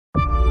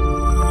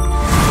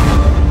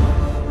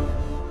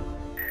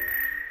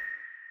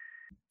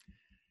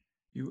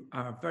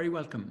are very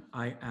welcome.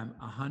 I am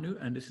Ahanu,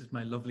 and this is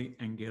my lovely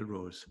Angel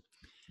Rose.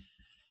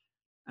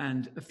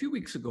 And a few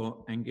weeks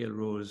ago, Angel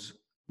Rose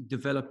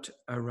developed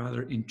a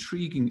rather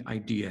intriguing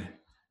idea,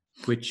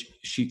 which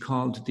she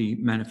called the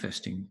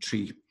manifesting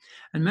tree.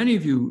 And many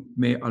of you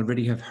may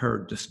already have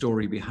heard the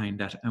story behind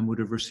that and would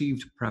have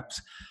received perhaps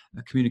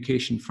a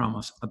communication from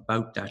us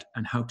about that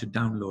and how to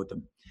download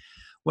them.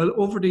 Well,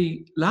 over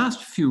the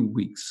last few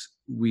weeks,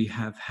 we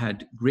have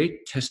had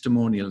great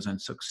testimonials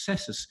and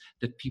successes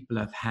that people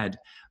have had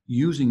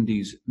using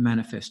these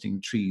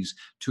manifesting trees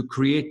to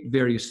create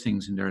various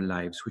things in their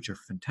lives, which are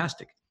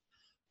fantastic.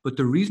 But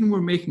the reason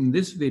we're making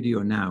this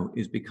video now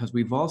is because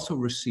we've also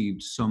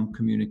received some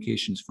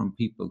communications from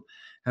people,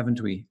 haven't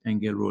we,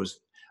 Angel Rose,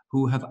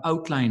 who have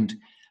outlined,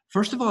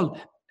 first of all,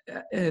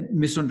 a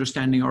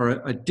misunderstanding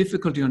or a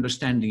difficulty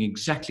understanding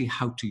exactly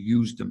how to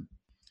use them,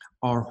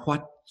 or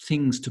what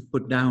things to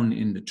put down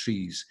in the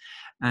trees.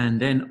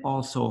 And then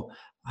also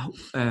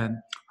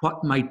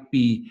what might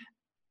be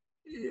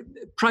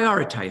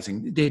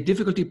prioritizing, the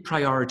difficulty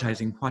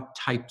prioritizing what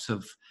types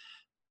of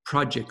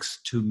projects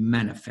to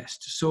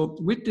manifest. So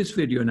with this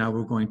video now,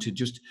 we're going to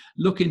just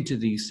look into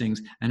these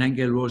things, and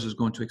Angel Rose is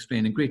going to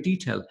explain in great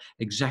detail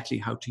exactly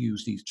how to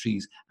use these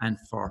trees and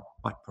for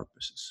what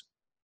purposes.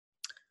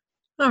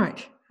 All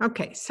right.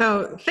 Okay.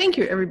 So thank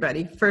you,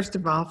 everybody, first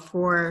of all,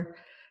 for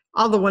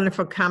all the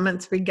wonderful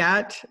comments we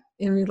got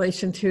in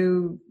relation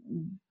to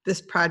this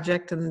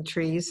project and the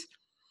trees.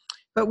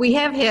 But we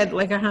have had,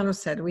 like Ahanu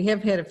said, we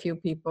have had a few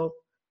people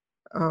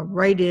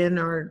write in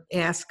or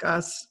ask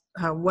us,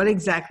 what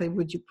exactly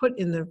would you put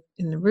in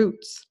the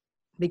roots?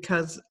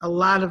 Because a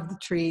lot of the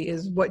tree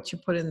is what you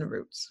put in the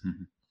roots.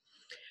 Mm-hmm.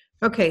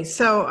 Okay,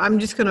 so I'm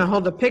just going to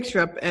hold a picture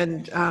up,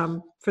 and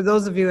for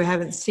those of you who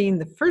haven't seen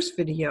the first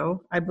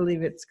video, I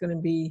believe it's going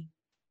to be,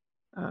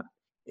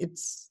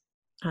 it's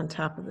on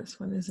top of this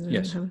one, isn't it?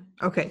 Yes.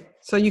 Okay,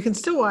 so you can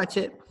still watch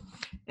it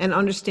and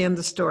understand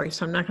the story.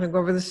 So I'm not going to go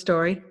over the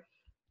story,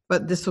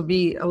 but this will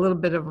be a little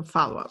bit of a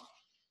follow-up.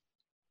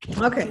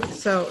 Okay,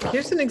 so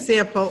here's an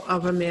example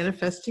of a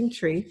manifesting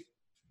tree.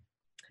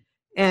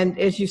 And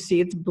as you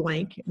see, it's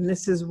blank. And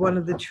this is one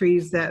of the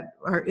trees that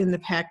are in the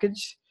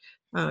package,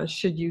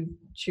 should you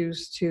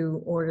choose to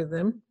order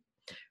them.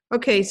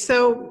 Okay,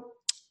 so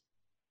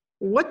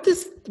what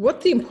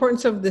the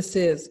importance of this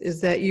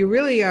is that you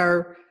really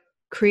are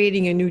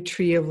creating a new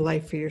tree of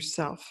life for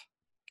yourself.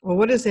 Well,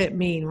 what does that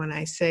mean when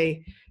I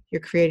say you're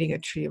creating a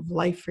tree of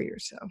life for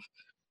yourself?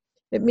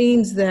 It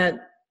means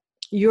that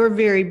your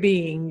very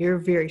being, your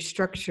very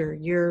structure,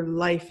 your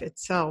life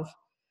itself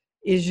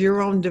is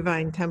your own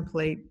divine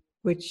template,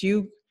 which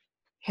you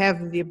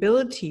have the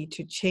ability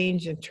to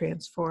change and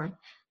transform.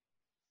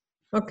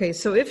 Okay,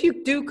 so if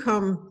you do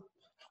come,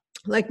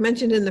 like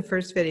mentioned in the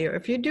first video,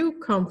 if you do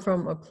come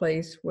from a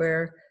place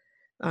where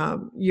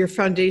your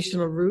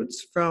foundational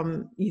roots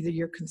from either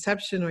your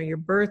conception or your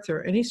birth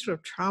or any sort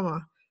of trauma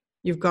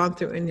you've gone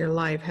through in your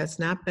life has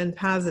not been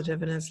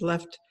positive and has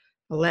left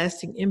a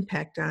lasting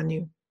impact on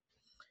you,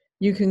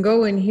 you can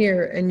go in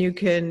here and you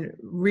can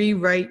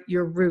rewrite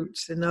your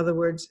roots. In other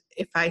words,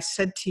 if I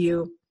said to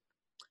you,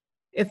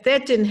 if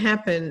that didn't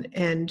happen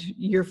and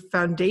your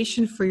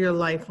foundation for your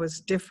life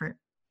was different,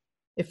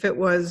 if it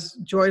was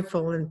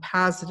joyful and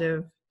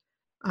positive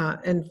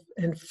and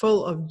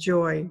full of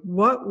joy,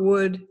 what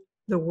would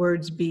the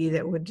words be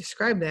that would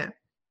describe that?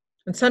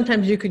 And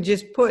sometimes you can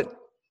just put,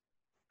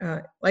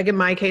 like in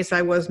my case,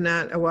 I was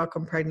not a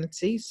welcome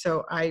pregnancy,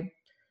 so I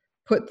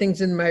put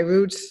things in my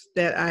roots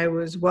that I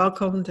was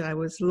welcomed, I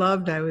was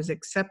loved, I was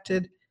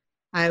accepted,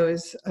 I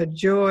was a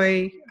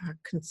joy,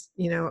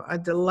 a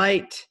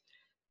delight,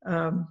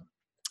 and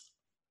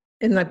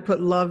I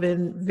put love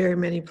in very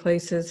many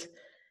places.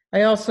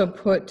 I also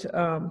put,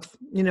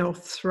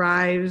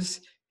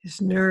 thrives,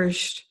 is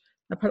nourished.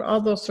 I put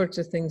all those sorts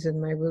of things in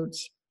my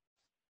roots.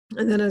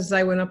 And then as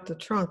I went up the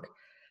trunk,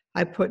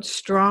 I put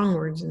strong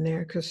words in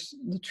there because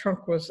the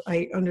trunk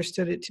I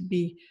understood it to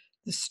be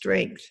the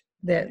strength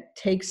that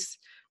takes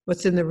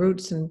what's in the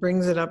roots and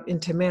brings it up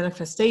into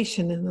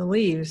manifestation in the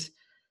leaves.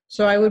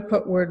 So I would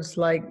put words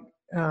like,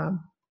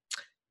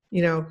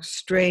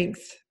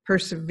 strength,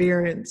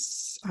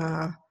 perseverance,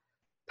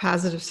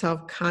 positive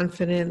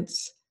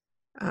self-confidence,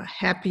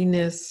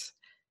 happiness.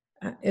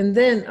 And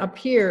then up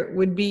here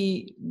would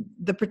be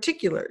the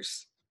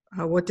particulars.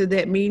 What did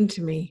that mean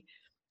to me?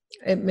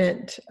 It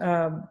meant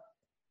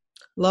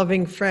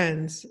loving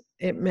friends.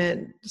 It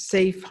meant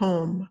safe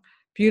home,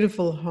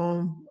 beautiful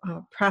home,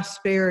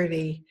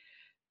 prosperity,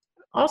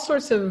 all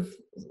sorts of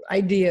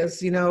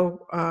ideas,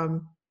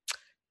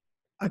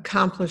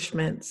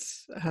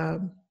 accomplishments,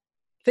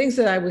 things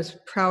that I was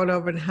proud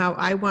of and how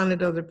I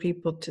wanted other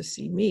people to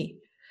see me,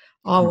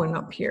 all went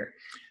up here.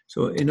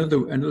 So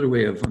another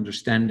way of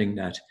understanding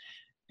that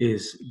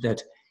is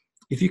that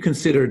if you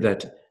consider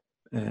that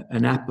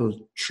an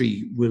apple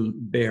tree will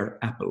bear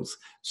apples.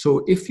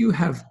 So if you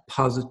have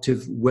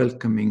positive,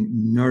 welcoming,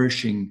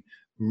 nourishing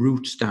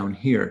roots down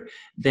here,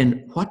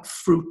 then what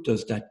fruit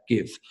does that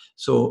give?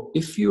 So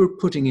if you're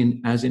putting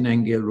in, as in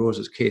Aengel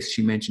Rose's case,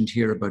 she mentioned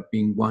here about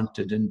being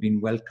wanted and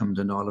being welcomed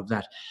and all of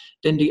that,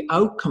 then the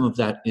outcome of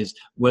that is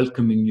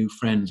welcoming new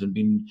friends and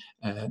being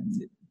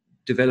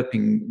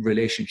developing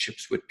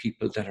relationships with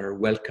people that are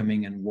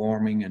welcoming and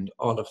warming and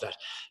all of that.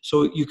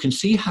 So you can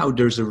see how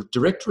there's a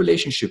direct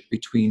relationship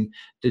between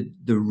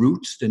the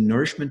roots, the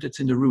nourishment that's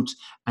in the roots,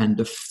 and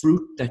the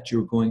fruit that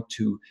you're going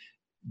to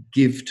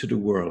give to the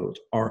world.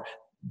 Or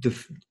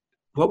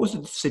what was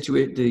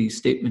the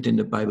statement in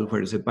the Bible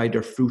where it said, by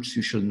their fruits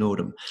you shall know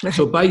them.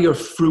 So by your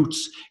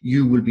fruits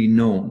you will be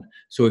known.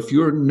 So if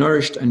you're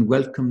nourished and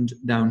welcomed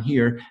down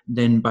here,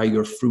 then by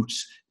your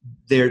fruits,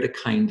 they're the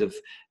kind of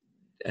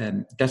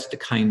that's the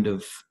kind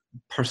of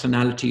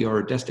personality,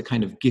 or that's the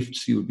kind of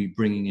gifts you will be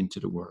bringing into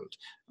the world.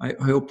 I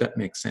hope that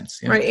makes sense.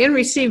 Yeah? Right, and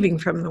receiving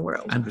from the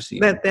world. And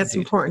receiving. That's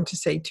indeed important to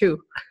say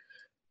too.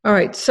 All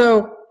right,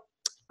 so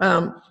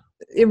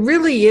it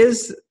really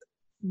is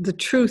the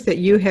truth that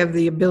you have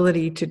the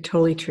ability to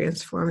totally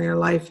transform your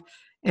life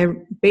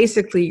and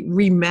basically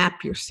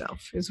remap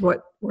yourself is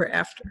what we're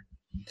after.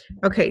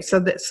 Okay, so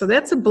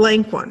that's a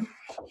blank one.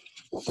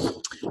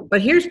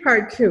 But here's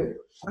part two.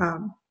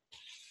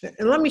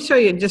 And let me show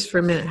you just for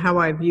a minute how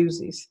I've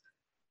used these.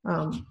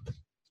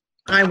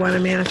 I want to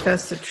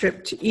manifest a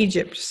trip to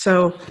Egypt.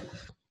 So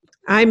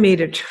I made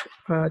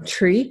a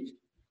tree,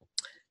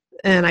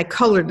 and I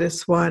colored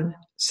this one.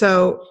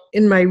 So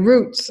in my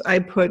roots, I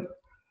put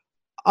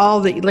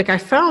I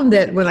found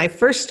that when I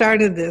first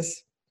started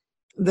this,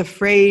 the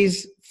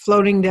phrase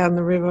floating down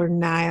the river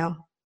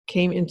Nile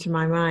came into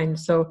my mind.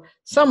 So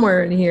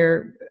somewhere in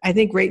here, I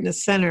think right in the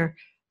center,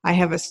 I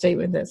have a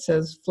statement that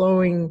says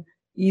flowing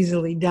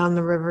easily down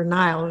the river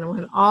Nile, and it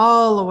went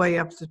all the way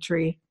up the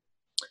tree.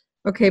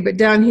 Okay, but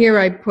down here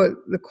I put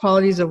the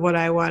qualities of what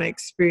I want to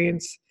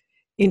experience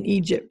in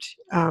Egypt.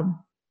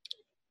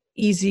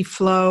 Easy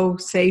flow,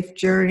 safe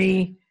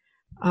journey,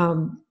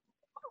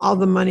 all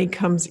the money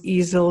comes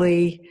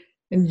easily,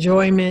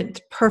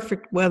 enjoyment,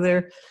 perfect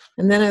weather.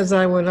 And then as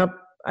I went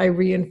up, I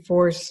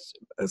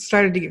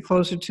started to get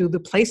closer to the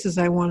places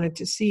I wanted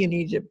to see in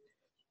Egypt.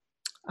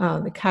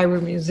 The Cairo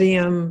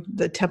Museum,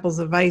 the Temples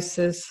of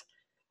Isis,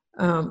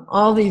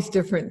 all these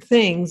different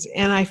things.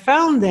 And I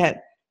found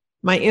that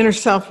my inner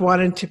self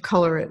wanted to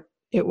color it.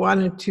 It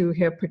wanted to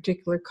have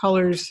particular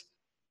colors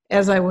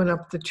as I went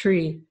up the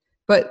tree.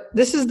 But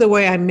this is the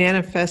way I'm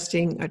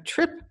manifesting a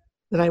trip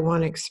that I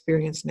want to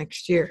experience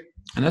next year.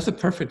 And that's a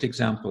perfect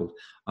example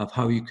of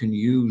how you can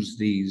use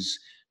these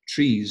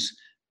trees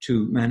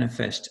to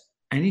manifest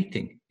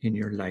anything in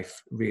your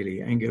life, really.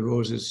 Aengel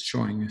Rose is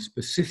showing a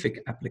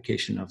specific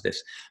application of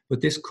this.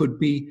 But this could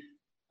be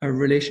a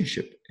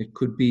relationship. It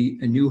could be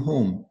a new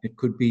home. It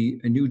could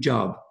be a new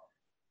job.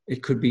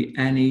 It could be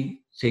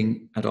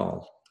anything at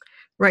all.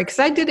 Right, because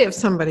I did have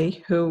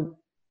somebody who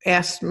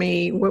asked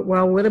me,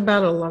 well, what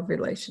about a love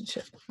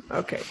relationship?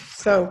 Okay,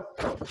 so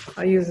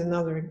I'll use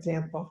another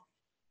example.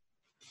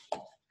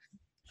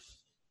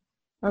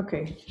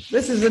 Okay,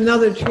 this is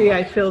another tree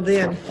I filled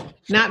in,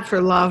 not for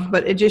love,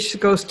 but it just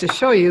goes to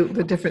show you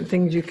the different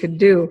things you could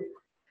do.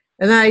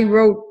 And I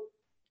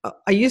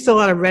used a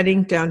lot of red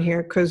ink down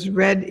here because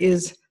red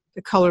is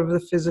the color of the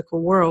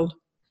physical world.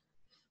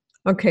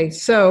 Okay,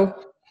 so,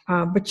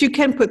 but you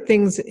can put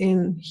things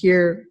in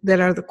here that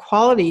are the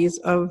qualities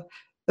of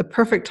the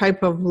perfect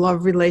type of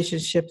love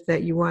relationship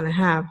that you want to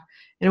have.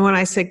 And when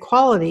I say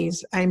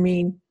qualities, I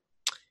mean,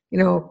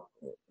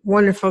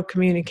 wonderful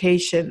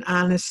communication,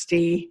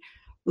 honesty,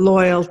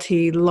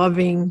 loyalty,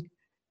 loving,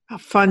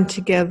 fun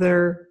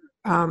together.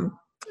 And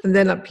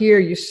then up here,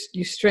 you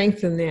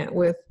strengthen that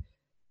with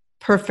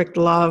perfect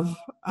love,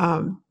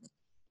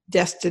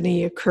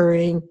 destiny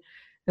occurring.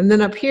 And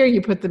then up here,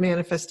 you put the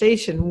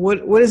manifestation.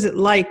 What is it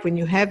like when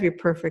you have your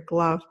perfect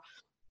love?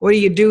 What are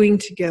you doing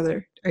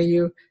together?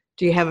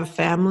 Do you have a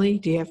family?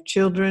 Do you have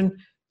children?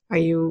 Are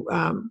you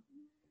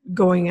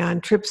going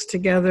on trips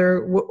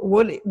together?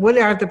 What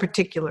are the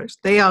particulars?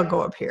 They all go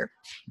up here.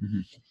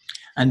 Mm-hmm.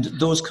 And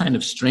those kind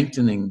of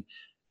strengthening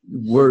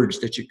words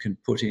that you can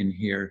put in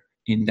here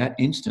in that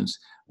instance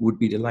would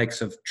be the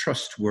likes of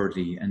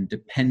trustworthy and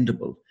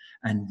dependable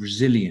and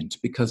resilient,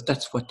 because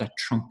that's what that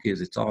trunk is.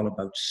 It's all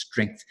about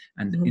strength,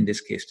 and in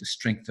this case, the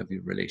strength of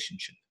your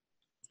relationship.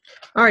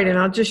 All right, and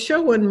I'll just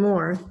show one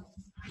more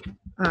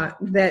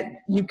that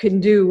you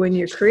can do when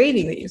you're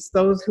creating these.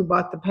 Those who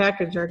bought the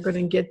package are going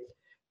to get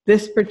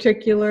this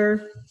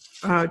particular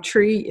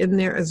tree in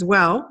there as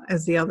well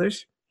as the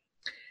others.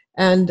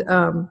 And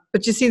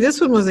but you see,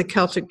 this one was a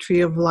Celtic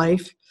tree of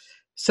life.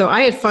 So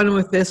I had fun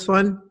with this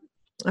one.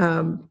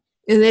 And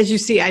as you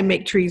see, I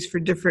make trees for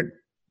different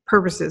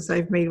purposes.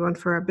 I've made one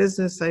for our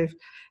business. I've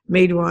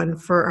made one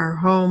for our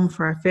home,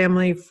 for our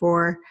family,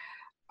 for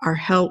our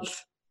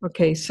health.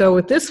 Okay, so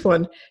with this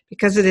one,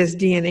 because it has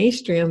DNA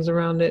strands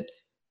around it,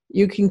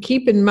 you can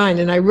keep in mind,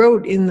 and I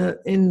wrote in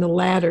the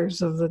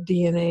ladders of the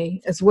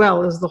DNA as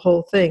well as the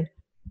whole thing.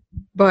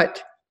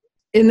 But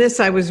in this,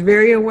 I was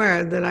very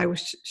aware that I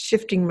was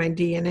shifting my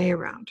DNA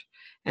around.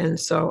 And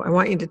so I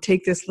want you to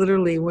take this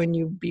literally when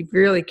you be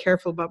really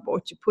careful about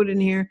what you put in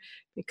here,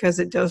 because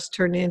it does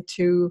turn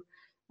into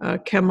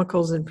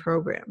chemicals and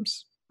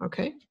programs.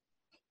 Okay?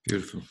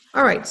 Beautiful.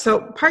 All right.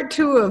 So part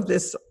 2 of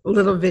this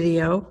little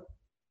video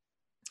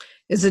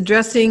is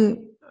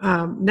addressing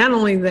not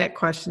only that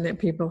question that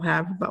people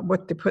have about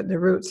what they put in the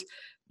roots,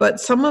 but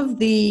some of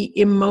the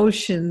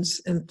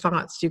emotions and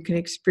thoughts you can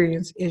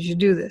experience as you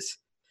do this.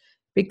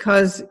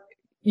 Because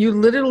you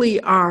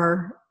literally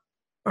are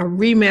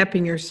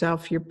remapping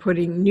yourself. You're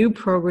putting new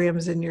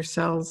programs in your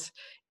cells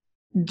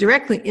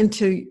directly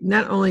into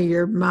not only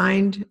your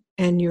mind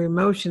and your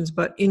emotions,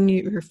 but in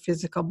your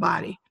physical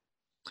body.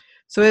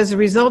 So as a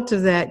result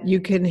of that,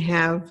 you can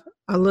have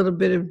a little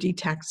bit of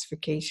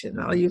detoxification.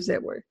 I'll use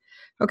that word.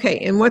 Okay,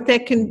 and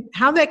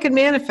how that can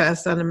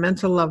manifest on a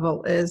mental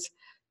level is,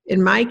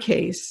 in my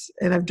case,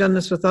 and I've done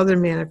this with other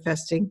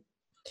manifesting,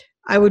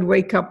 I would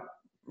wake up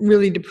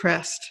really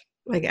depressed.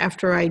 Like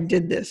after I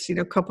did this,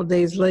 a couple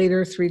days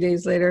later, 3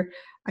 days later,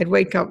 I'd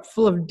wake up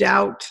full of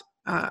doubt.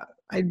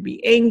 I'd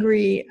be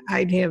angry.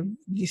 I'd have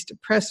these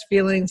depressed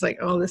feelings like,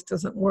 oh, this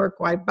doesn't work.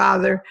 Why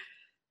bother?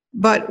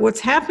 But what's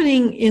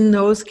happening in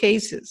those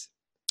cases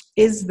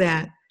is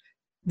that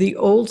the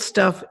old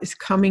stuff is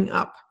coming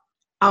up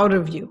out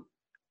of you.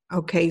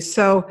 Okay,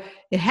 so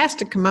it has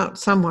to come out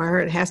somewhere.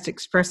 It has to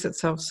express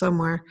itself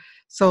somewhere.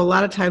 So a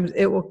lot of times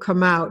it will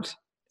come out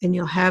and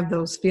you'll have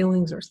those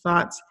feelings or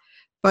thoughts.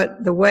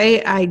 But the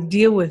way I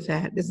deal with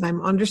that is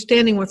I'm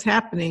understanding what's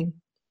happening.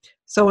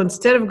 So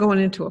instead of going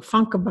into a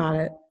funk about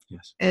it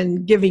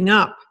and giving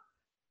up,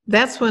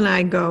 that's when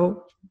I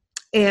go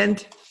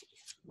and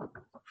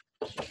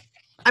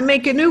I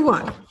make a new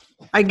one.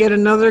 I get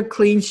another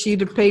clean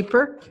sheet of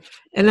paper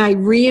and I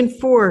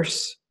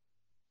reinforce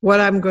what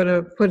I'm going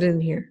to put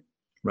in here.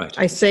 Right.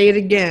 I say it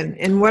again.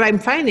 And what I'm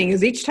finding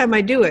is each time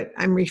I do it,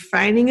 I'm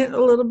refining it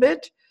a little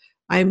bit.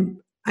 I'm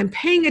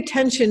paying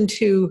attention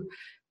to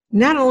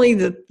not only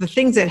the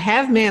things that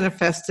have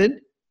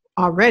manifested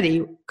already,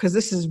 because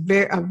this is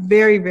a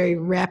very, very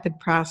rapid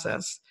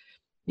process.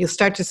 You'll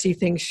start to see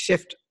things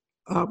shift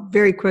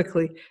very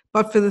quickly.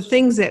 But for the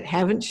things that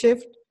haven't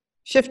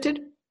shifted,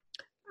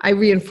 I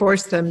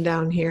reinforce them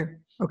down here.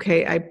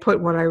 Okay, I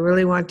put what I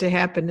really want to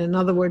happen. In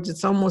other words,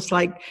 it's almost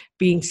like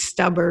being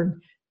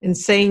stubborn and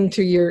saying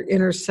to your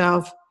inner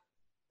self,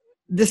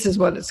 this is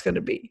what it's going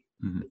to be.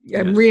 Mm-hmm.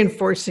 I'm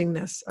reinforcing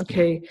this,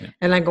 okay? Yeah.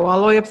 And I go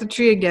all the way up the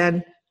tree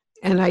again,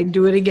 and I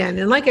do it again.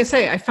 And like I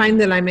say, I find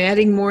that I'm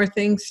adding more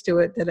things to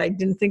it that I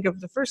didn't think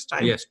of the first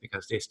time. Yes,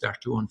 because they start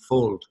to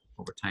unfold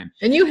over time.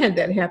 And you had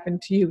that happen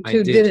to you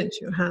too, didn't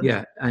you? Huh?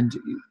 Yeah, and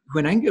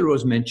when Angel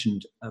Rose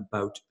mentioned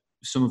about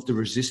some of the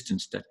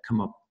resistance that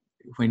come up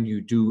when you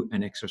do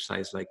an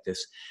exercise like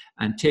this,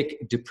 and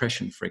take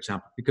depression, for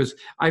example, because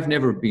I've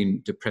never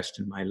been depressed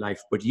in my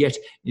life, but yet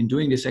in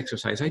doing this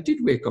exercise, I did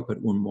wake up at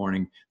one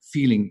morning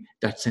feeling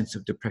that sense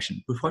of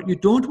depression. But what you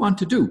don't want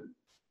to do,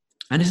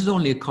 and this is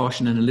only a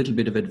caution and a little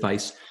bit of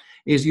advice,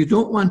 is you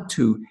don't want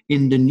to,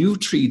 in the new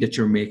tree that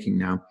you're making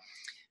now,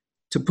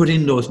 to put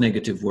in those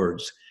negative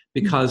words,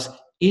 because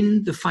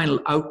in the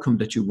final outcome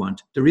that you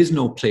want, there is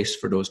no place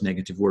for those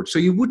negative words. So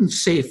you wouldn't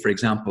say, for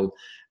example,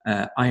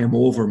 I am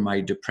over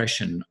my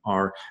depression,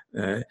 or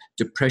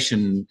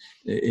depression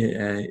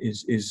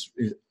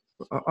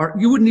or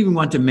you wouldn't even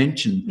want to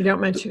mention, you don't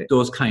mention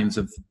those kinds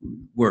of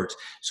words.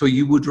 So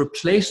you would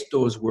replace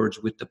those words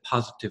with the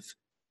positive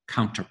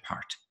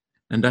counterpart.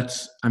 And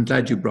I'm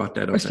glad you brought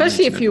that up.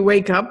 Especially if you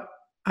wake up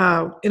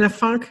in a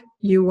funk,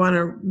 you want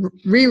to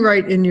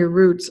rewrite in your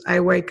roots, I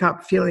wake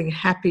up feeling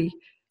happy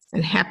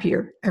and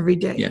happier every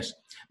day. Yes.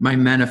 My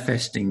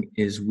manifesting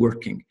is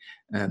working.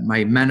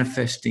 My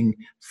manifesting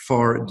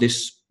for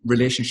this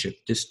relationship,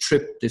 this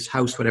trip, this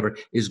house, whatever,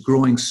 is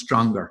growing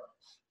stronger,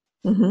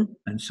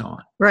 and so on.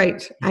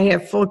 Right. I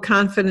have full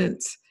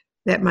confidence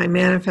that my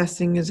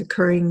manifesting is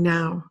occurring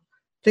now.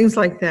 Things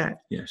like that.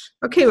 Yes.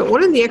 Okay, but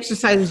one of the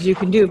exercises you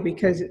can do,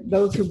 because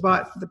those who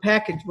bought the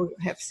package will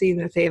have seen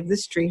that they have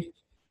this tree.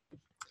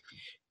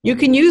 You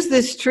can use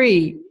this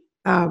tree,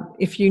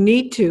 if you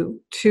need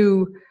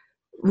to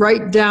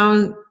write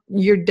down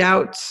your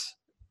doubts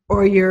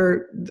or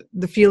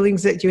the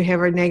feelings that you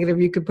have are negative.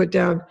 You could put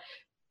down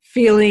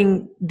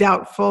feeling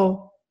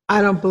doubtful,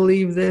 I don't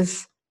believe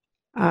this,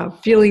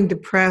 feeling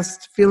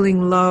depressed,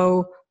 feeling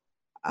low,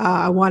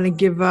 I want to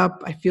give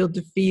up, I feel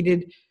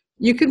defeated.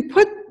 You can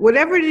put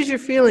whatever it is you're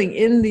feeling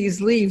in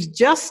these leaves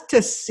just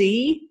to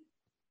see,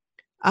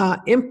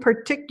 in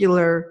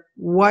particular,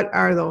 what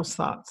are those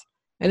thoughts.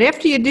 And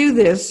after you do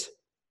this,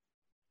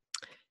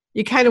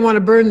 you kind of want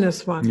to burn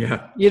this one.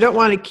 Yeah. You don't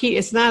want to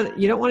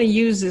you don't want to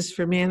use this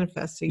for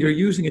manifesting. You're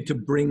using it to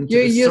bring to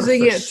You're the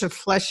using surface. it to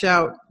flesh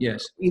out,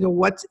 yes,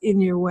 what's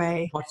in your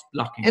way. What's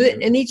blocking and you.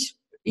 And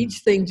each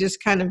thing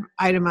just kind of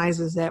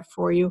itemizes that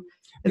for you.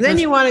 And then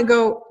you want to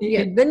go,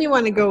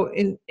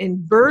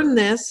 and burn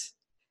this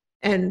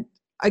and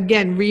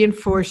again,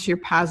 reinforce your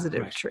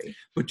positive tree.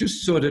 But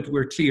just so that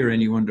we're clear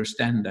and you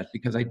understand that,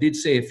 because I did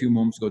say a few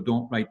moments ago,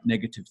 don't write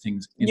negative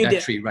things in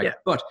that tree, right? Yeah.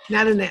 But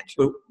not in that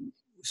tree.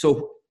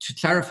 So to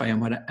clarify on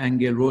what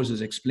Anne-Gail Rose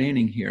is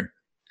explaining here,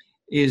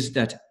 is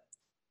that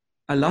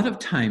a lot of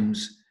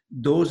times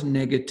those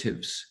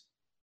negatives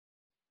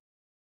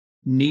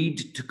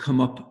need to come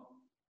up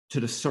to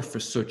the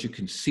surface so that you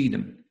can see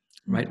them,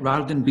 right?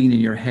 Rather than being in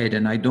your head,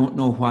 and I don't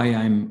know why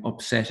I'm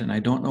upset, and I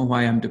don't know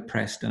why I'm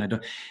depressed, and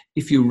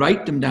if you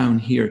write them down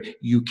here,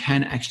 you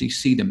can actually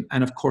see them,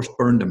 and of course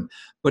burn them.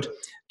 But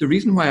the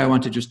reason why I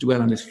want to just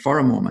dwell on this for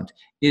a moment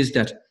is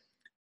that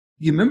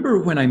you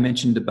remember when I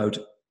mentioned about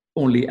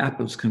only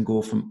apples can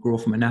grow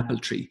from an apple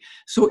tree.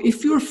 So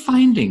if you're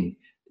finding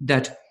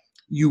that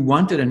you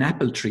wanted an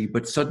apple tree,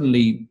 but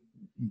suddenly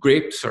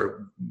grapes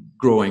are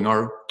growing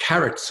or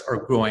carrots are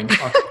growing,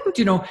 or,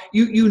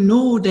 you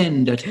know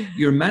then that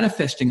your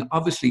manifesting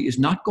obviously is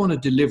not going to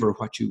deliver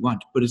what you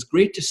want, but it's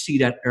great to see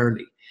that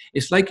early.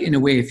 It's like, in a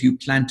way, if you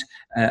plant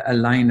a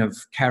line of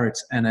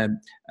carrots and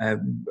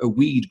a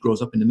weed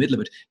grows up in the middle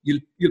of it,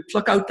 you'll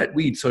pluck out that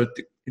weed so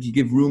that it'll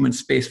give room and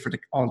space for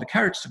all the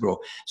carrots to grow.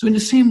 So in the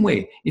same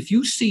way, if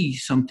you see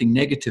something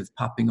negative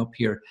popping up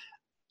here,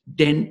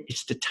 then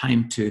it's the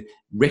time to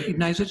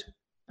recognize it,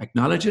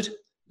 acknowledge it,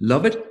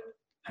 love it,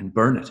 and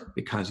burn it,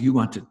 because you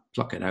want to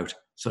pluck it out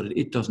so that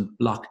it doesn't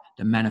block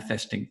the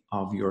manifesting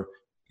of your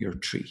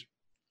tree.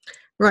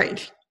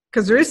 Right.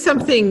 Because there is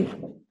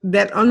something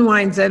that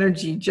unwinds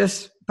energy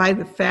just by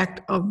the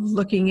fact of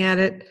looking at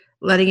it,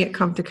 letting it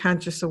come to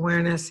conscious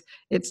awareness.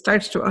 It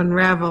starts to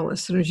unravel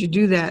as soon as you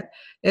do that.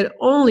 It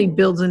only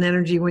builds an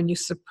energy when you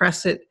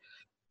suppress it.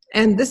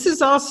 And this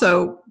is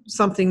also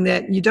something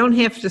that you don't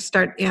have to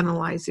start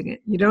analyzing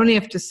it. You don't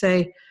have to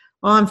say,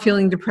 oh, I'm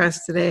feeling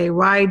depressed today.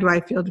 Why do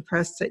I feel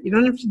depressed? You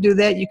don't have to do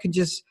that. You can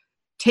just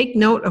take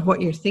note of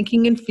what you're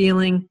thinking and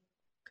feeling,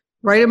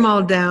 write them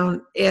all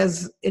down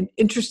as an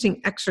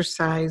interesting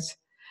exercise.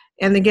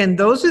 And again,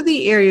 those are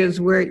the areas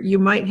where you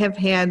might have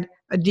had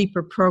a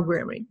deeper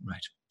programming.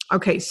 Right.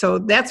 Okay, so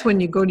that's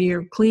when you go to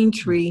your clean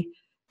tree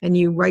and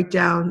you write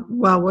down,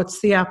 well, what's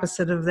the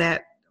opposite of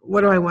that?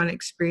 What do I want to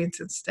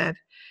experience instead?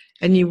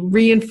 And you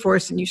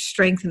reinforce and you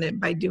strengthen it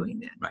by doing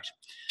that. Right.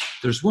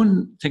 There's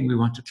one thing we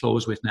want to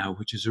close with now,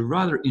 which is a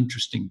rather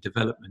interesting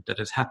development that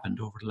has happened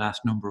over the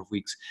last number of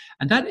weeks.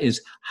 And that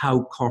is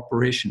how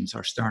corporations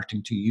are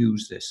starting to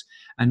use this.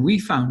 And we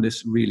found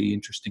this really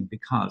interesting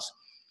because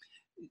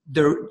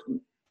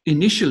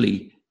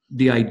initially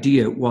the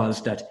idea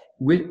was that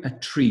with a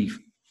tree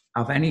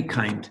of any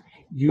kind,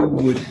 you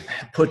would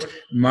put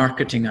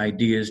marketing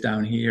ideas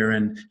down here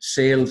and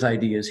sales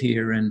ideas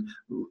here and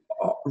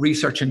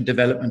research and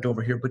development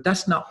over here. But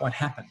that's not what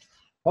happened.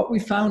 What we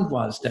found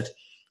was that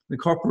the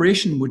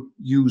corporation would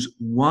use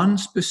one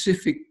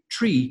specific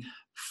tree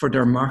for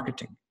their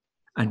marketing,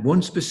 and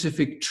one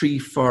specific tree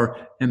for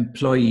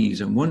employees,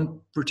 and one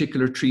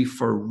particular tree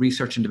for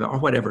research and development,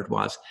 or whatever it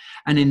was.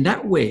 And in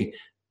that way,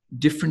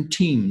 different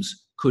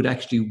teams could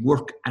actually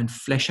work and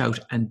flesh out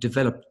and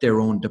develop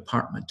their own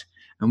department.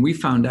 And we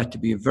found that to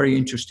be a very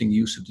interesting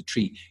use of the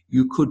tree.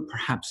 You could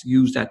perhaps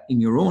use that in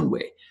your own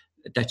way,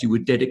 that you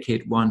would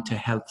dedicate one to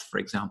health, for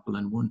example,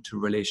 and one to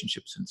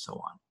relationships and so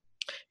on.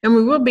 And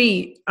we will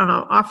be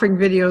offering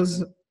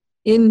videos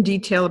in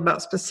detail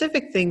about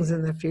specific things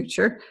in the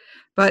future.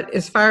 But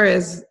as far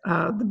as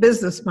the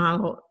business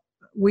model,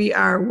 we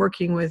are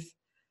working with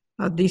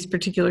these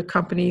particular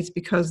companies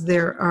because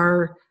there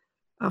are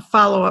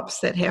follow-ups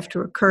that have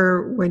to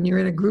occur when you're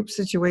in a group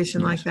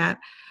situation like that,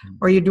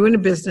 or you're doing a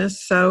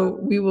business. So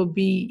we will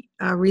be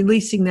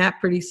releasing that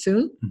pretty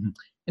soon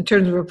in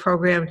terms of a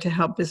program to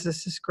help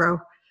businesses grow.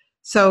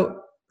 So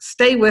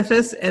stay with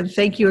us, and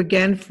thank you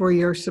again for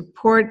your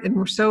support. And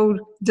we're so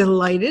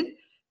delighted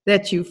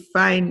that you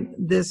find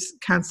this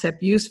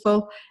concept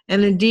useful.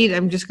 And indeed,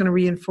 I'm just going to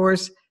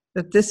reinforce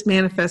that this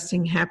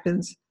manifesting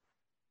happens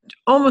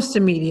almost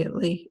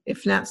immediately,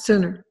 if not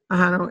sooner.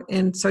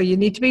 And so you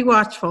need to be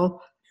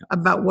watchful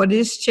about what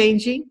is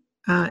changing,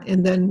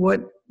 and then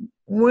what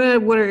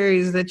are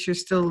areas that you're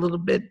still a little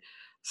bit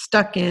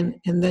stuck in,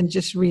 and then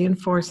just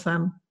reinforce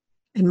them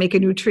and make a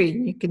new tree.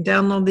 You can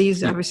download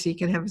these. Obviously, you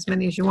can have as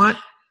many as you want.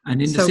 And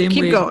in the same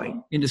way,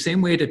 in the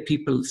same way that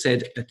people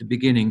said at the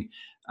beginning,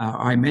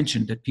 I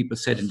mentioned that people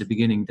said in the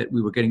beginning that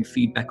we were getting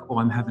feedback, oh,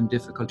 I'm having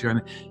difficulty.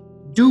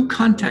 Do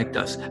contact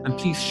us, and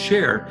please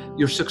share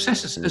your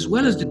successes as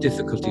well as the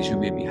difficulties you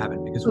may be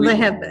having, because they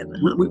have been.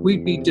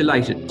 We'd be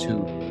delighted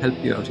to help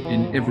you out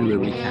in every way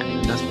we can,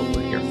 and that's what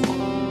we're here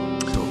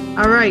for. So,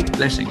 all right.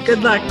 Blessings.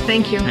 Good luck.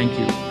 Thank you. Thank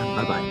you.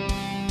 Bye-bye.